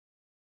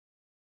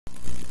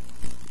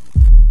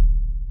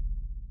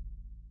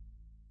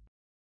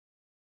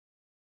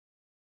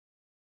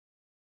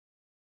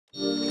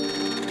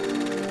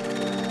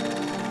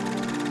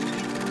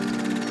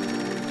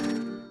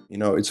You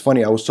know, it's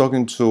funny. I was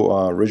talking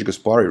to Rich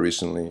Gaspari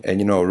recently,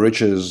 and you know,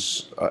 Rich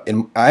is.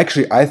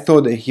 Actually, I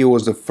thought that he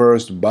was the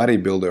first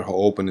bodybuilder who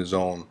opened his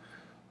own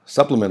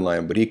supplement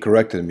line, but he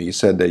corrected me. He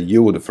said that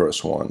you were the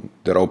first one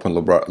that opened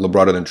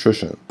Labrada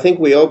Nutrition. I think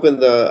we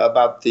opened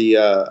about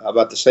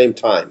the same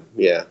time.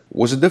 Yeah.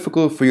 Was it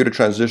difficult for you to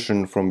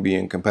transition from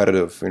being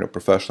competitive, you know,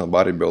 professional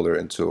bodybuilder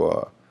into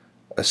a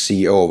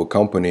CEO of a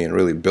company and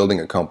really building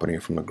a company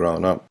from the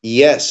ground up?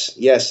 Yes,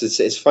 yes.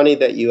 It's funny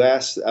that you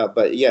asked,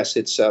 but yes,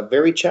 it's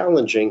very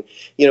challenging.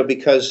 You know,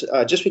 because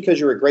just because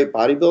you're a great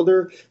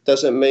bodybuilder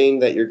doesn't mean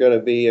that you're going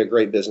to be a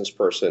great business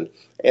person.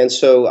 And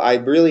so I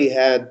really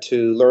had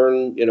to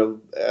learn, you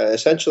know,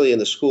 essentially in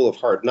the school of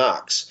hard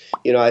knocks.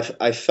 You know,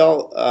 I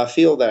feel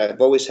that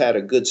I've always had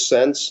a good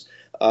sense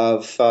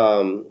of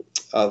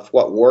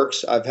what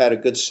works. I've had a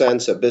good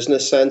sense, a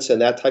business sense,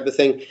 and that type of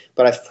thing.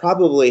 But I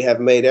probably have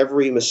made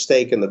every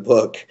mistake in the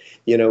book,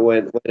 you know,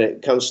 when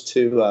it comes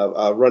to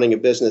running a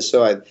business.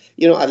 So I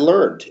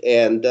learned.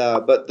 And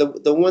but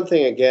the one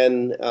thing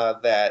again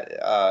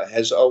that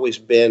has always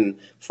been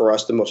for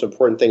us the most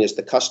important thing is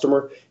the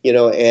customer. You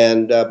know,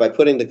 and by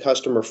putting the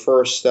customer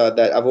first, that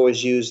I've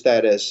always used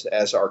that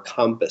as our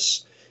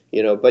compass.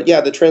 You know, but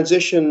yeah, the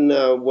transition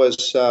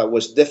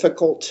was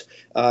difficult.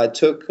 It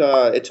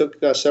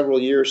took several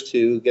years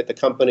to get the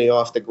company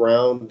off the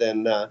ground,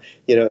 and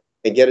you know,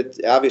 and get it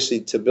obviously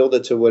to build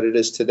it to what it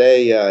is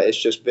today.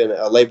 It's just been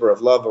a labor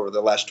of love over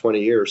the last 20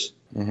 years.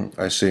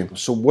 I see.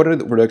 So, what are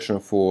the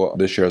predictions for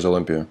this year's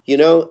Olympia? You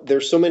know,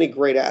 there's so many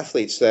great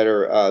athletes that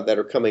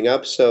are coming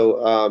up.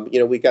 So, you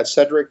know, we've got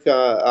Cedric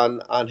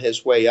on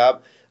his way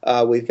up.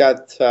 We've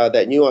got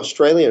that new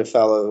Australian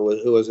fellow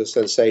who was a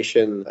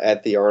sensation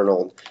at the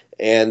Arnold.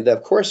 And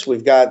of course,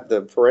 we've got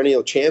the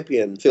perennial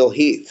champion, Phil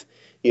Heath.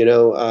 You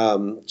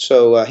know,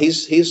 so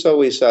he's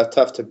always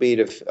tough to beat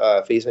if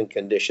he's in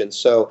condition.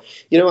 So,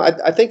 you know,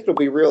 I think it'll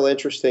be real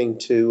interesting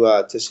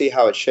to see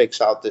how it shakes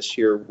out this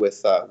year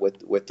with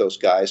those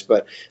guys.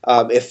 But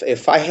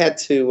if I had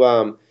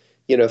to.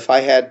 You know, if I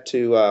had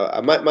to,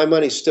 my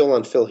money's still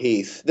on Phil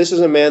Heath. This is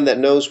a man that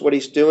knows what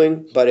he's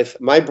doing, but if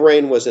my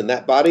brain was in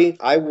that body,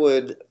 I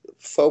would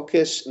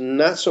focus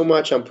not so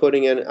much on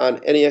putting in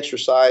on any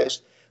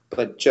exercise,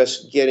 but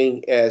just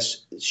getting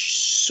as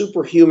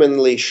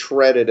superhumanly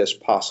shredded as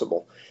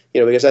possible. You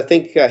know, because I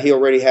think he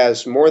already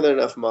has more than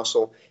enough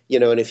muscle, you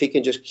know, and if he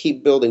can just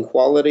keep building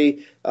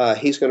quality,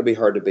 he's going to be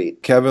hard to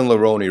beat. Kevin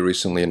Levrone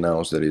recently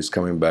announced that he's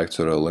coming back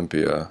to the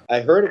Olympia. I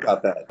heard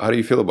about that. How do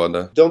you feel about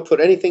that? Don't put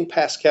anything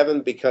past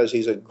Kevin because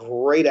he's a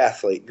great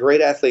athlete,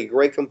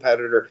 great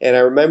competitor. And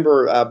I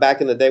remember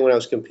back in the day when I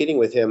was competing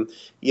with him,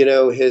 you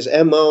know, his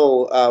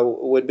MO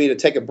would be to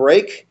take a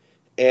break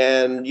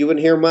and you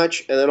wouldn't hear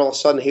much, and then all of a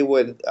sudden he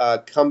would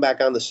come back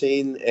on the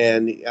scene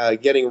and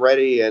getting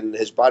ready, and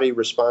his body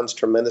responds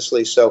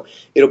tremendously. So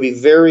it'll be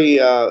very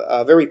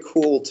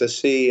cool to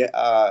see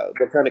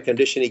what kind of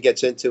condition he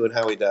gets into and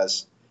how he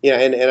does. Yeah,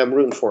 and I'm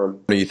rooting for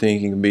him. Do you think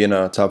he can be in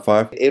a top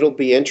 5? It'll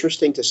be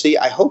interesting to see.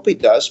 I hope he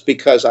does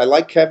because I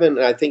like Kevin,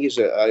 and I think he's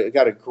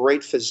got a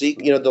great physique.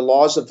 You know, the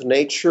laws of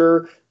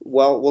nature,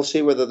 well, we'll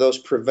see whether those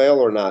prevail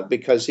or not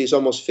because he's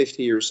almost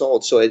 50 years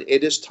old. So it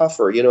is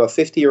tougher. You know, a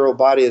 50-year-old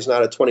body is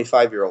not a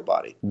 25-year-old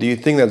body. Do you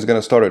think that's going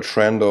to start a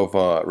trend of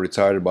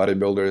retired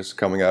bodybuilders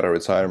coming out of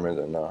retirement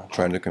and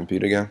trying to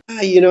compete again?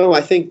 You know, I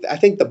think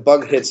the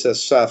bug hits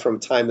us from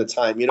time to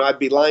time. You know, I'd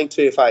be lying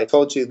to you if I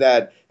told you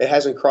that it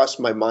hasn't crossed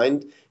my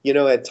mind, you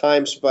know, at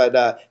times. But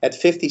at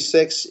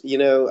 56, you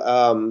know,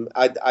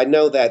 I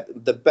know that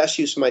the best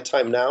use of my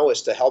time now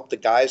is to help the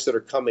guys that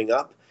are coming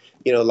up.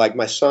 You know, like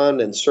my son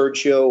and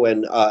Sergio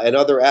and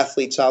other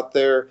athletes out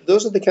there.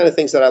 Those are the kind of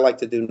things that I like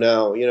to do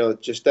now. You know,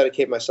 just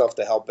dedicate myself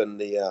to helping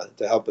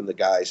the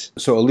guys.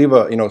 So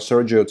Oliva, you know,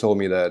 Sergio told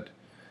me that,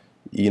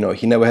 you know,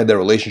 he never had that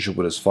relationship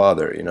with his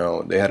father. You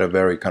know, they had a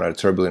very kind of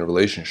turbulent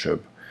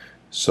relationship.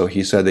 So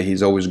he said that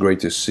he's always great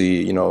to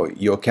see, you know,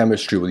 your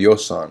chemistry with your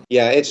son.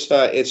 Yeah, it's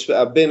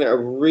been a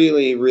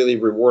really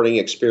rewarding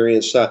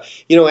experience.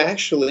 You know,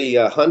 actually,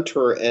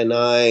 Hunter and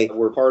I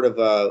were part of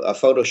a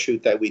photo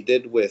shoot that we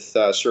did with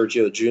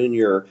Sergio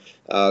Jr.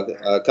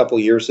 A couple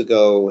years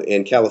ago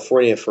in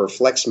California for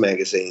Flex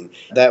magazine.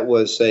 That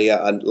was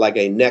like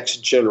a next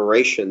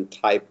generation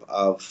type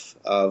of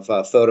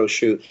photo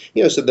shoot.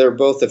 You know, so they're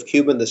both of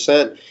Cuban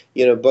descent.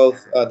 You know, both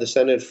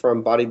descended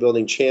from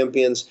bodybuilding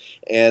champions,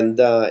 and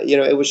you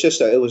know, it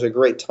was a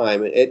great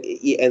time.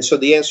 And so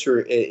the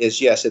answer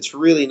is yes. It's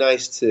really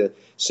nice to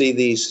see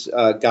these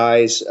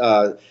guys,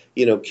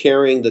 you know,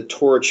 carrying the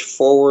torch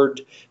forward.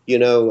 You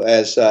know,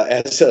 as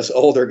us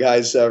older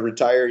guys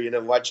retire, you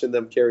know, watching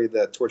them carry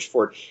the torch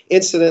forward.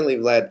 Incidentally,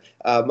 Vlad,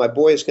 my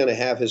boy is going to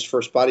have his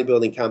first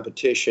bodybuilding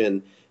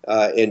competition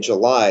in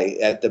July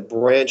at the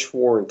Branch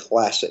Warren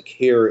Classic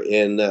here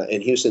in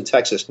Houston,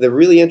 Texas. The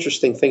really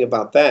interesting thing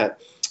about that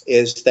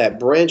is that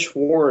Branch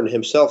Warren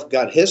himself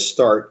got his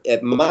start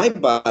at my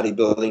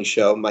bodybuilding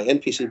show, my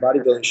NPC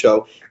bodybuilding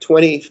show,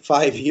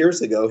 25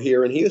 years ago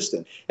here in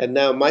Houston, and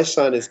now my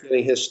son is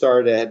getting his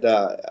start at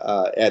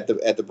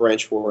the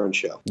Branch Warren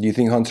show. Do you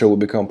think Hunter will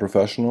become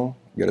professional,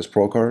 get his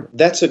pro card?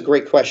 That's a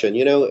great question.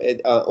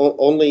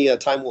 Only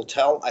time will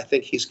tell. I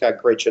think he's got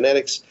great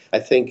genetics. I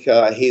think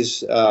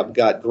he's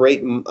got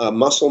great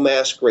muscle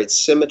mass, great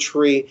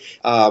symmetry.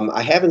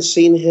 I haven't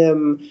seen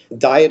him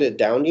dieted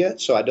down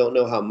yet, so I don't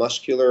know how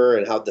muscular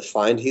and how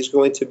defined he's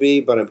going to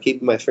be, but I'm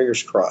keeping my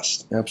fingers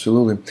crossed.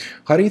 Absolutely.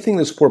 How do you think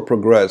the sport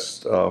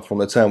progressed from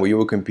the time where you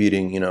were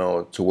competing,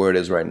 to where it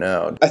is right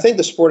now? I think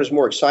the sport is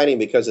more exciting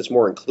because it's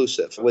more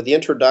inclusive. With the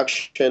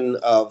introduction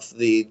of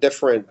the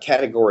different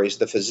categories,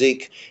 the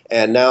physique,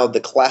 and now the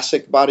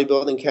classic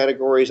bodybuilding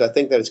categories, I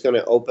think that it's going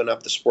to open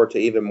up the sport to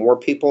even more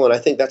people, and I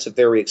think that's a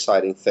very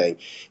exciting thing.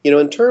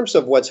 In terms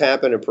of what's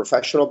happened in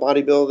professional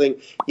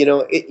bodybuilding,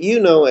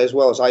 as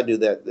well as I do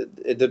that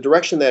the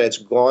direction that it's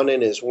gone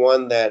in is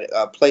one that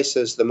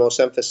places the most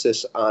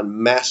emphasis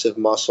on massive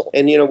muscle.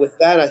 And, with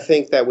that, I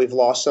think that we've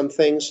lost some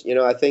things.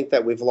 I think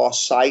that we've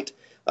lost sight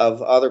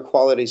of other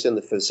qualities in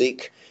the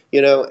physique.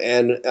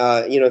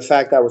 In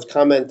fact, I was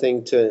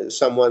commenting to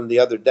someone the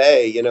other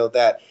day,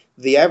 that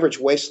the average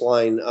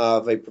waistline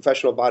of a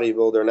professional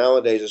bodybuilder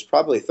nowadays is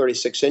probably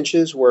 36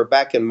 inches, where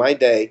back in my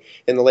day,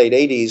 in the late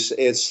 80s,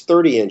 it's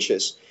 30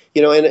 inches.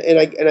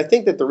 I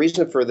think that the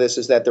reason for this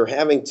is that they're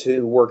having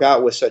to work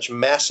out with such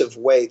massive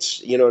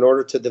weights, in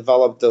order to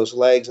develop those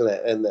legs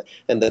and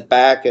the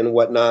back and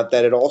whatnot,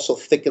 that it also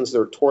thickens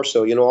their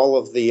torso. All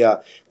of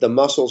the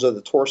muscles of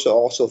the torso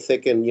also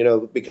thicken,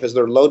 because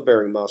they're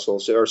load-bearing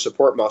muscles or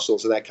support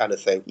muscles and that kind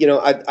of thing.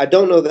 I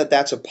don't know that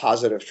that's a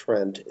positive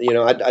trend.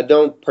 I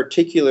don't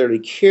particularly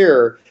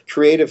care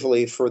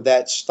creatively for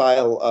that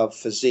style of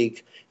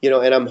physique.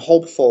 And I'm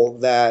hopeful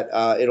that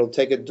it'll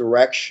take a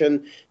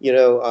direction,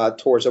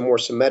 towards a more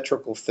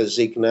symmetrical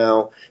physique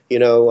now.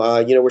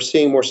 We're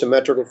seeing more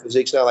symmetrical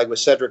physiques now, like with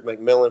Cedric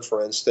McMillan,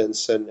 for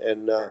instance,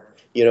 and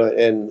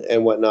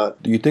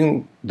whatnot. Do you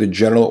think the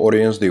general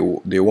audience, they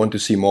want to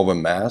see more of a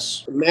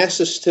mass? Mass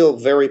is still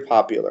very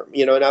popular,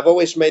 and I've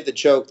always made the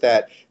joke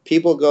that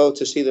people go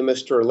to see the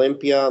Mr.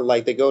 Olympia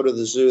like they go to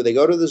the zoo. They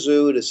go to the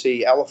zoo to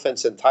see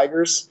elephants and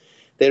tigers.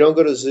 They don't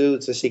go to the zoo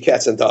to see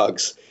cats and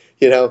dogs.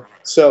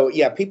 So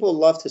yeah, people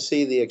love to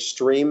see the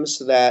extremes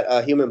that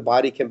a human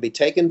body can be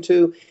taken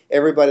to.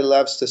 Everybody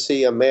loves to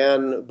see a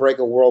man break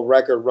a world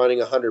record running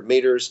 100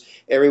 meters.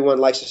 Everyone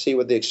likes to see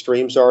what the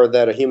extremes are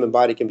that a human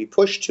body can be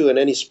pushed to in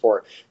any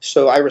sport.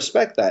 So I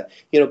respect that,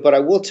 but I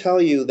will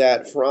tell you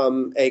that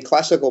from a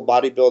classical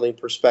bodybuilding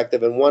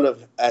perspective and one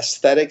of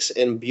aesthetics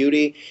and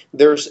beauty,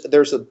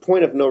 there's a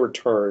point of no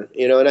return,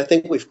 and I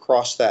think we've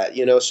crossed that,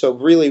 so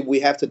really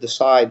we have to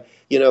decide,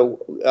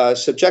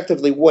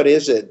 subjectively, what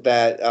is it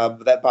that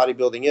that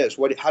bodybuilding is?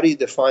 How do you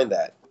define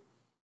that?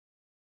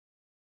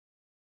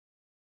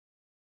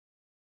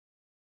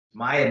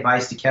 My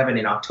advice to Kevin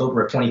in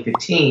October of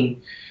 2015,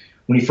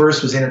 when he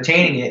first was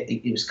entertaining it,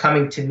 it was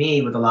coming to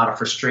me with a lot of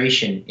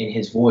frustration in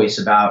his voice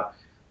about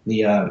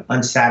the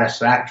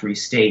unsatisfactory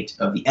state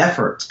of the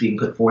efforts being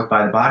put forth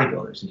by the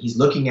bodybuilders. And he's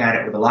looking at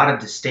it with a lot of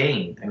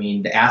disdain. I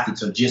mean, the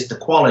athletes are just, the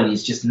quality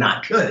is just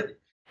not good.